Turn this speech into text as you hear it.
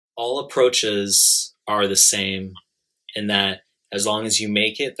all approaches are the same in that as long as you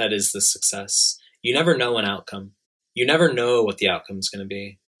make it, that is the success. You never know an outcome. You never know what the outcome is going to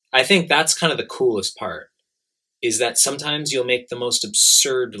be. I think that's kind of the coolest part, is that sometimes you'll make the most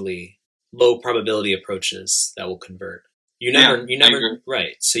absurdly low probability approaches that will convert. You never,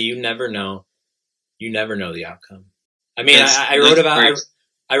 right. So you never know the outcome. I mean, I wrote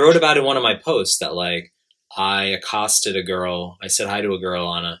about in one of my posts that like, I accosted a girl, I said hi to a girl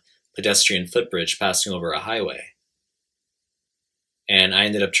on a pedestrian footbridge passing over a highway. And I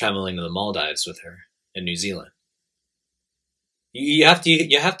ended up traveling to the Maldives with her in New Zealand. You have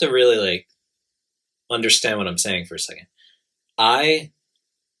to really like understand what I'm saying for a second. I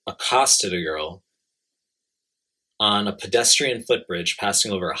accosted a girl on a pedestrian footbridge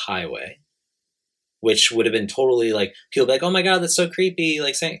passing over a highway, which would have been totally like, people be like, oh my God, that's so creepy.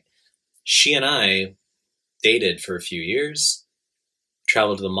 Like saying, she and I dated for a few years,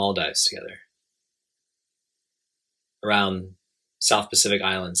 traveled to the Maldives together, around South Pacific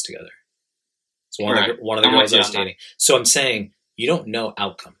Islands together. So one of the girls I was dating. So I'm saying, you don't know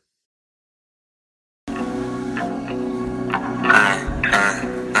outcome.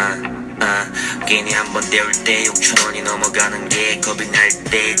 괜히 한번 때울 때 6,000원이 넘어가는 게 겁이 날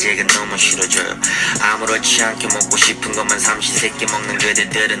때 제가 너무 싫어져요. 아무렇지 않게 먹고 싶은 것만 삼시세끼 먹는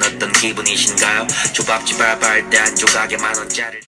그대들은 어떤 기분이신가요? 조밥집 알바할 때 한 조각에 10,000원짜리